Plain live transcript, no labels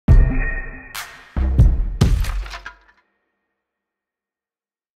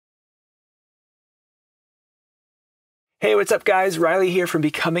Hey, what's up guys? Riley here from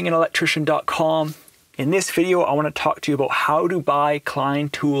becominganelectrician.com. In this video, I want to talk to you about how to buy Klein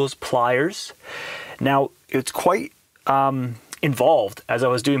Tools Pliers. Now, it's quite involved as I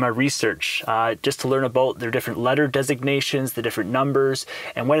was doing my research, just to learn about their different letter designations, the different numbers,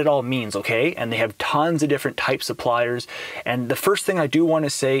 and what it all means, okay? And they have tons of different types of pliers. And the first thing I do want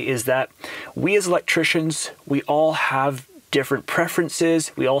to say is that we as electricians, we all have different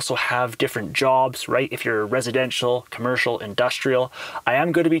preferences. We also have different jobs, right? If you're residential, commercial, industrial. I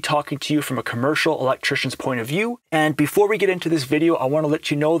am going to be talking to you from a commercial electrician's point of view. And before we get into this video, I want to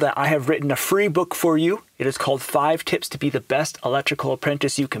let you know that I have written a free book for you. It is called 5 Tips to be the Best Electrical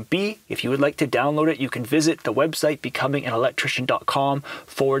Apprentice You Can Be. If you would like to download it, you can visit the website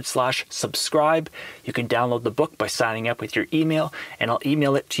becominganelectrician.com/subscribe. You can download the book by signing up with your email, and I'll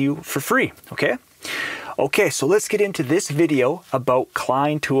email it to you for free, okay? Okay, so let's get into this video about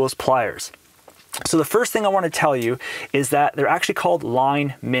Klein Tools Pliers. So the first thing I want to tell you is that they're actually called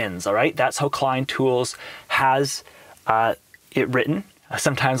line mins, all right? That's how Klein Tools has it written.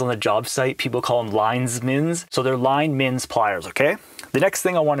 Sometimes on the job site, people call them lines mins. So they're line mins pliers, okay? The next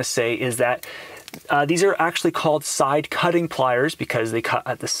thing I want to say is that these are actually called side cutting pliers because they cut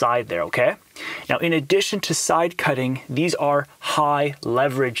at the side there, okay? Now, in addition to side cutting, these are high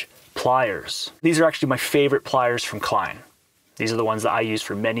leverage pliers. These are actually my favorite pliers from Klein. These are the ones that I used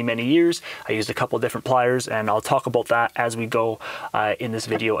for many, many years. I used a couple of different pliers, and I'll talk about that as we go in this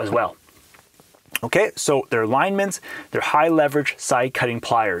video as well. Okay, so they're line mins, they're high leverage side cutting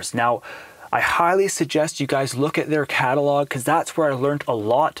pliers. Now, I highly suggest you guys look at their catalog because that's where I learned a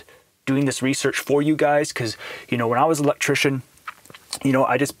lot doing this research for you guys. Because, you know, when I was an electrician, you know,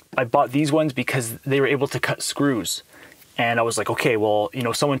 I bought these ones because they were able to cut screws. And I was like, okay, well, you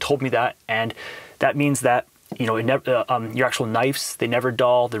know, someone told me that, and that means that, you know, your actual knives, they never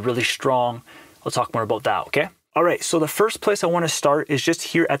dull, they're really strong. I'll talk more about that, okay? All right, so the first place I want to start is just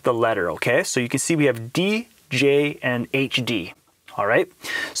here at the letter, okay? So you can see we have D, J, and HD, all right?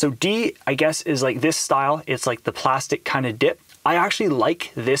 So D, I guess, is like this style. It's like the plastic kind of dip. I actually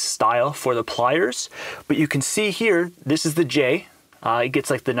like this style for the pliers, but you can see here, this is the J. It gets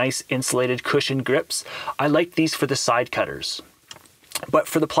like the nice insulated cushion grips. I like these for the side cutters. But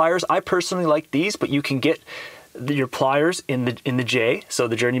for the pliers, I personally like these, but you can get your pliers in the J, so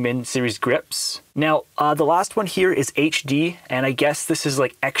the Journeyman series grips. Now, the last one here is HD, and I guess this is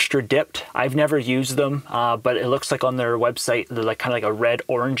like extra dipped. I've never used them, but it looks like on their website, they're like kind of like a red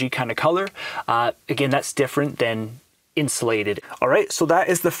orangey kind of color. Again, that's different than insulated. All right, so that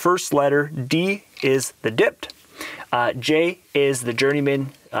is the first letter. D is the dipped. J is the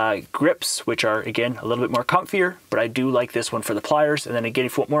Journeyman grips, which are, again, a little bit more comfier, but I do like this one for the pliers. And then again,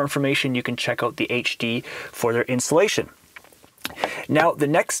 if you want more information, you can check out the HD for their insulation. Now, the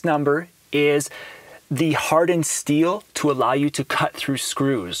next number is the hardened steel to allow you to cut through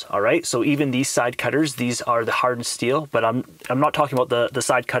screws, all right? So even these side cutters, these are the hardened steel, but I'm not talking about the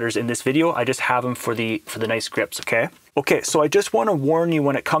side cutters in this video. I just have them for the nice grips, okay? Okay, so I just want to warn you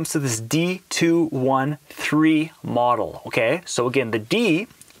when it comes to this D213 model, okay? So again, the D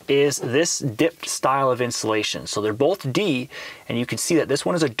is this dipped style of insulation. So they're both D, and you can see that this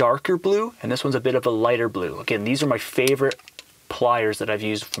one is a darker blue, and this one's a bit of a lighter blue. Again, these are my favorite pliers that I've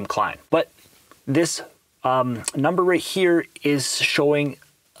used from Klein. But this number right here is showing,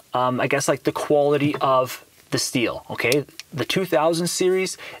 I guess, like the quality of the steel, okay? The 2000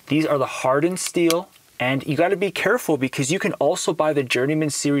 series, these are the hardened steel. And you got to be careful because you can also buy the Journeyman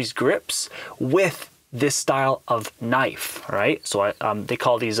series grips with this style of knife, all right? So they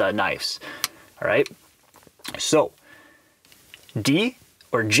call these knives, all right? So D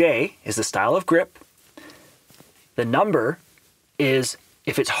or J is the style of grip. The number is,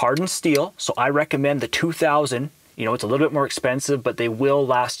 if it's hardened steel, so I recommend the 2000. You know, it's a little bit more expensive, but they will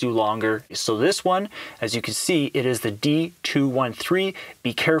last you longer. So this one, as you can see, it is the D213.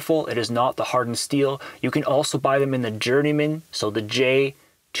 Be careful, it is not the hardened steel. You can also buy them in the Journeyman, so the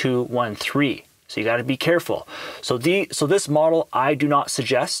J213. So you got to be careful. So this model, I do not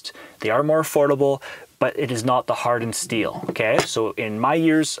suggest. They are more affordable, but it is not the hardened steel, okay? So in my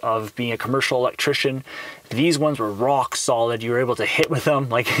years of being a commercial electrician, these ones were rock solid. You were able to hit with them.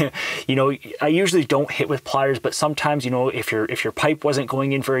 Like, you know, I usually don't hit with pliers, but sometimes, you know, if your pipe wasn't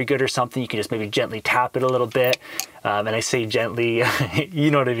going in very good or something, you can just maybe gently tap it a little bit. And I say gently,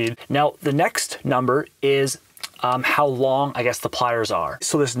 you know what I mean? Now, the next number is how long, I guess, the pliers are.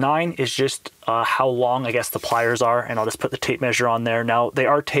 So this 9 is just how long, I guess, the pliers are, and I'll just put the tape measure on there. Now, they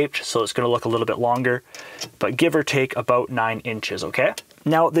are taped, so it's gonna look a little bit longer, but give or take about 9 inches, okay?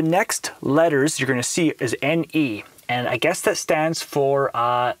 Now, the next letters you're gonna see is NE, and I guess that stands for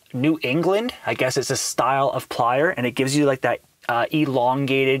New England. I guess it's a style of plier, and it gives you like that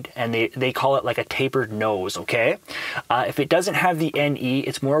elongated, and they call it like a tapered nose, okay? If it doesn't have the NE,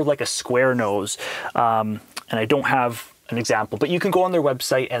 it's more of like a square nose, and I don't have an example, but you can go on their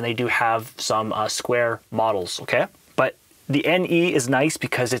website and they do have some square models, okay? But the NE is nice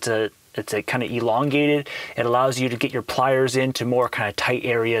because it's a kind of elongated. It allows you to get your pliers into more kind of tight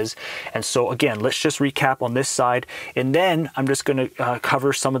areas. And so again, let's just recap on this side, and then I'm just going to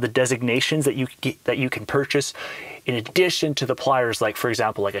cover some of the designations that you can purchase in addition to the pliers, like for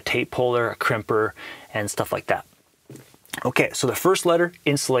example, like a tape puller, a crimper, and stuff like that. Okay, so the first letter,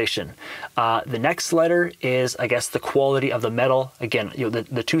 insulation. The next letter is, I guess, the quality of the metal. Again, you know,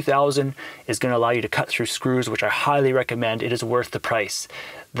 the 2000 is going to allow you to cut through screws, which I highly recommend. It is worth the price.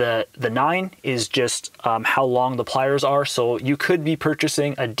 The 9 is just how long the pliers are. So you could be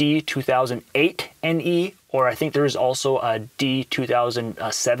purchasing a D2008 NE, or I think there is also a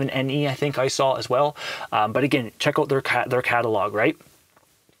D2007 NE, I think I saw as well. But again, check out their catalog, right?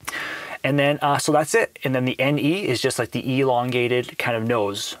 And then, so that's it. And then the NE is just like the elongated kind of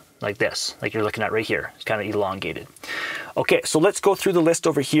nose, like this, like you're looking at right here. It's kind of elongated. Okay, so let's go through the list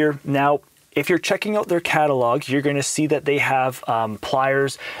over here. Now, if you're checking out their catalog, you're going to see that they have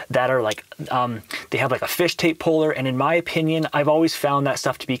pliers that are like, they have like a fish tape puller. And in my opinion, I've always found that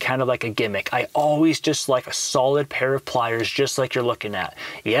stuff to be kind of like a gimmick. I always just like a solid pair of pliers, just like you're looking at.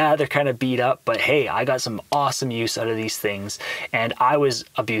 Yeah, they're kind of beat up, but hey, I got some awesome use out of these things. And I was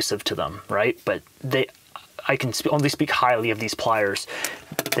abusive to them, right? But I can only speak highly of these pliers.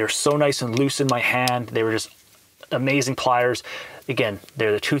 They're so nice and loose in my hand. They were just amazing pliers. Again,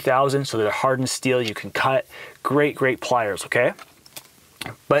 they're the 2000, so they're hardened steel. You can cut. Great pliers, okay?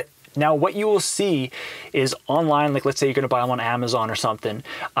 But now what you will see is online, like let's say you're going to buy them on Amazon or something,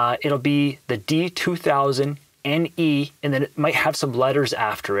 it'll be the D2000 NE, and then it might have some letters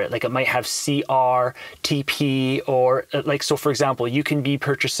after it, like it might have CR, TP, or like, so for example, you can be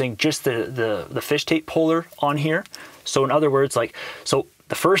purchasing just the fish tape puller on here. So in other words, like, so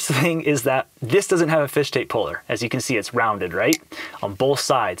the first thing is that this doesn't have a fish tape puller. As you can see, it's rounded, right? On both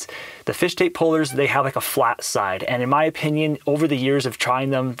sides. The fish tape pullers, they have like a flat side. And in my opinion, over the years of trying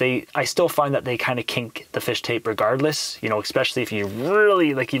them, I still find that they kind of kink the fish tape regardless, you know, especially if you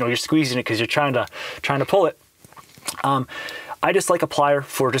really like, you know, you're squeezing it because you're trying to pull it. I just like a plier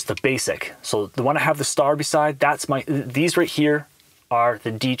for just the basic. So the one I have the star beside, that's these right here are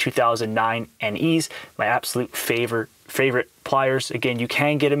the D2009 NEs, my absolute favorite pliers. Again, you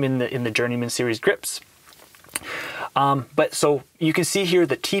can get them in the Journeyman series grips. But so you can see here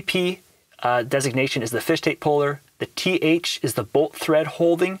the TP designation is the fish tape puller. The TH is the bolt thread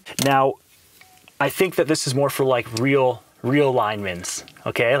holding. Now, I think that this is more for like real linemen,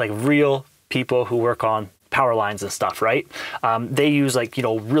 okay? Like real people who work on power lines and stuff, right? They use like, you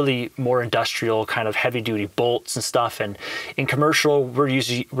know, really more industrial kind of heavy duty bolts and stuff. And in commercial,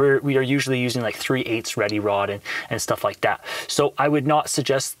 we are usually using like 3/8 ready rod and stuff like that. So I would not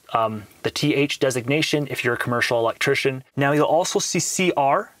suggest the TH designation if you're a commercial electrician. Now you'll also see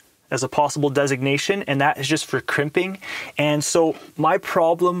CR as a possible designation, and that is just for crimping. And so my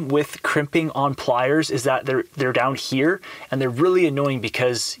problem with crimping on pliers is that they're down here, and they're really annoying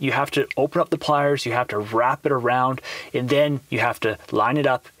because you have to open up the pliers, you have to wrap it around, and then you have to line it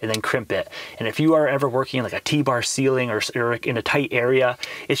up and then crimp it. And if you are ever working in like a T-bar ceiling or in a tight area,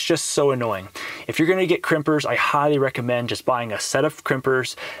 it's just so annoying. If you're gonna get crimpers, I highly recommend just buying a set of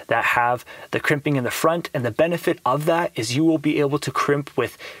crimpers that have the crimping in the front, and the benefit of that is you will be able to crimp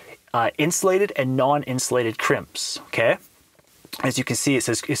with insulated and non-insulated crimps, okay? As you can see, it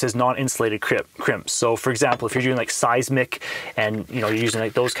says non-insulated crimps. So for example, if you're doing like seismic and you know you're using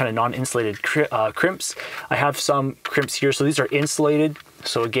like those kind of non-insulated crimps, I have some crimps here. So these are insulated.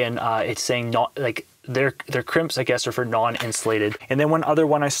 So again, it's saying not like their crimps, I guess, are for non-insulated. And then one other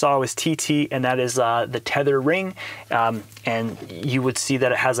one I saw was TT, and that is the tether ring. And you would see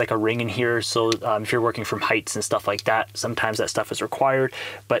that it has like a ring in here. So if you're working from heights and stuff like that, sometimes that stuff is required.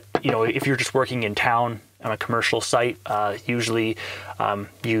 But you know, if you're just working in town on a commercial site, usually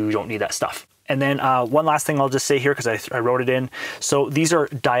you don't need that stuff. And then one last thing I'll just say here, because I wrote it in. So these are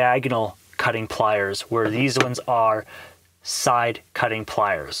diagonal cutting pliers, where these ones are side cutting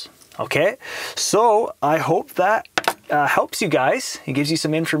pliers. Okay, so I hope that helps you guys. It gives you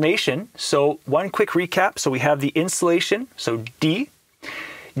some information. So one quick recap. So we have the insulation, so D.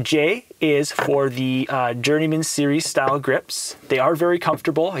 J is for the Journeyman series style grips. They are very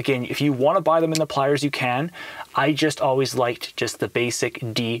comfortable. Again, if you want to buy them in the pliers, you can. I just always liked just the basic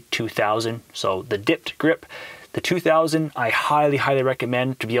D2000, so the dipped grip. The 2000, I highly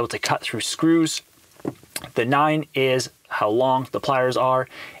recommend to be able to cut through screws. The 9 is how long the pliers are.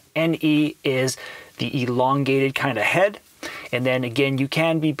 NE is the elongated kind of head. And then again, you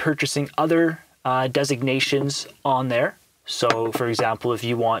can be purchasing other designations on there. So for example, if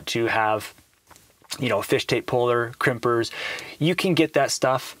you want to have, you know, a fish tape puller, crimpers, you can get that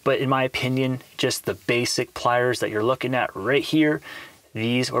stuff. But in my opinion, just the basic pliers that you're looking at right here,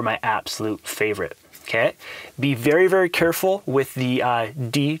 these were my absolute favorite. Okay, be very, very careful with the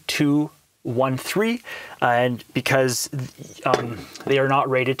D213, and because they are not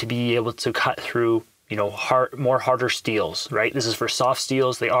rated to be able to cut through, you know, more harder steels, right? This is for soft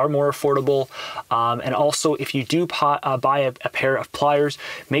steels. They are more affordable. And also, if you do buy a pair of pliers,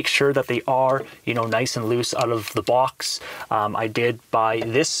 make sure that they are, you know, nice and loose out of the box. I did buy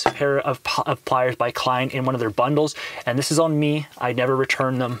this pair of pliers by Klein in one of their bundles, and this is on me. I never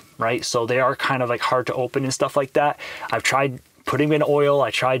return them, right? So they are kind of like hard to open and stuff like that. I've tried putting them in oil.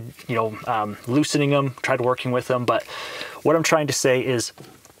 I tried, you know, loosening them, tried working with them. But what I'm trying to say is,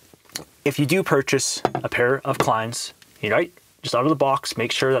 if you do purchase a pair of Kleins, you know, just out of the box,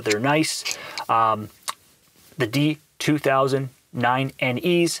 make sure that they're nice. The D2009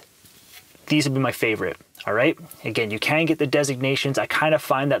 NEs, these have been my favorite. All right. Again, you can get the designations. I kind of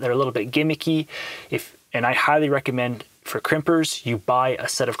find that they're a little bit gimmicky. And I highly recommend for crimpers, you buy a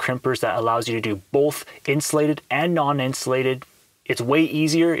set of crimpers that allows you to do both insulated and non-insulated. It's way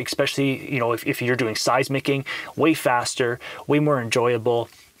easier, especially, you know, if you're doing seismicking, way faster, way more enjoyable.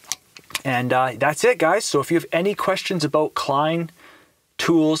 And that's it, guys. So if you have any questions about Klein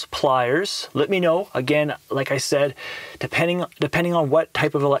Tools Pliers, let me know. Again, like I said, depending on what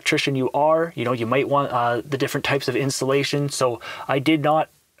type of electrician you are, you know, you might want the different types of insulation. So I did not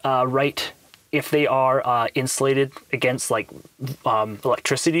write if they are insulated against like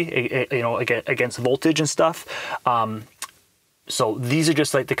electricity, you know, against voltage and stuff. So these are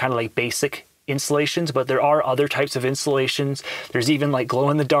just like the kind of like basic insulations, but there are other types of insulations. There's even like glow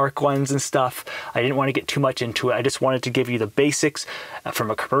in the dark ones and stuff. I didn't want to get too much into it. I just wanted to give you the basics from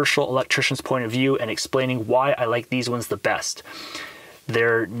a commercial electrician's point of view and explaining why I like these ones the best.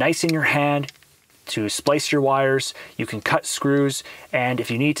 They're nice in your hand to splice your wires. You can cut screws, and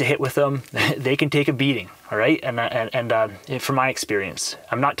if you need to hit with them, they can take a beating. All right, and from my experience,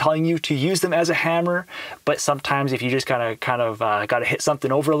 I'm not telling you to use them as a hammer, but sometimes if you just kind of got to hit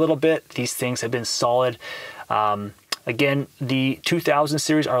something over a little bit, these things have been solid. Again, the 2000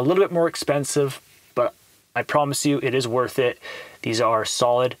 series are a little bit more expensive, but I promise you it is worth it. These are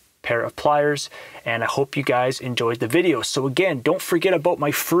solid pair of pliers, and I hope you guys enjoyed the video. So again, don't forget about my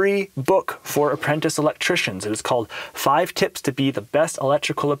free book for apprentice electricians. It is called 5 Tips to Be the Best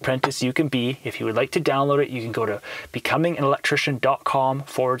Electrical Apprentice You Can Be. If you would like to download it, you can go to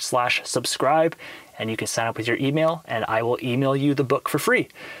becominganelectrician.com/subscribe, and you can sign up with your email, and I will email you the book for free.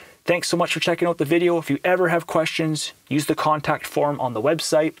 Thanks so much for checking out the video. If you ever have questions, use the contact form on the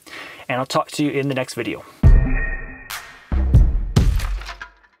website, and I'll talk to you in the next video.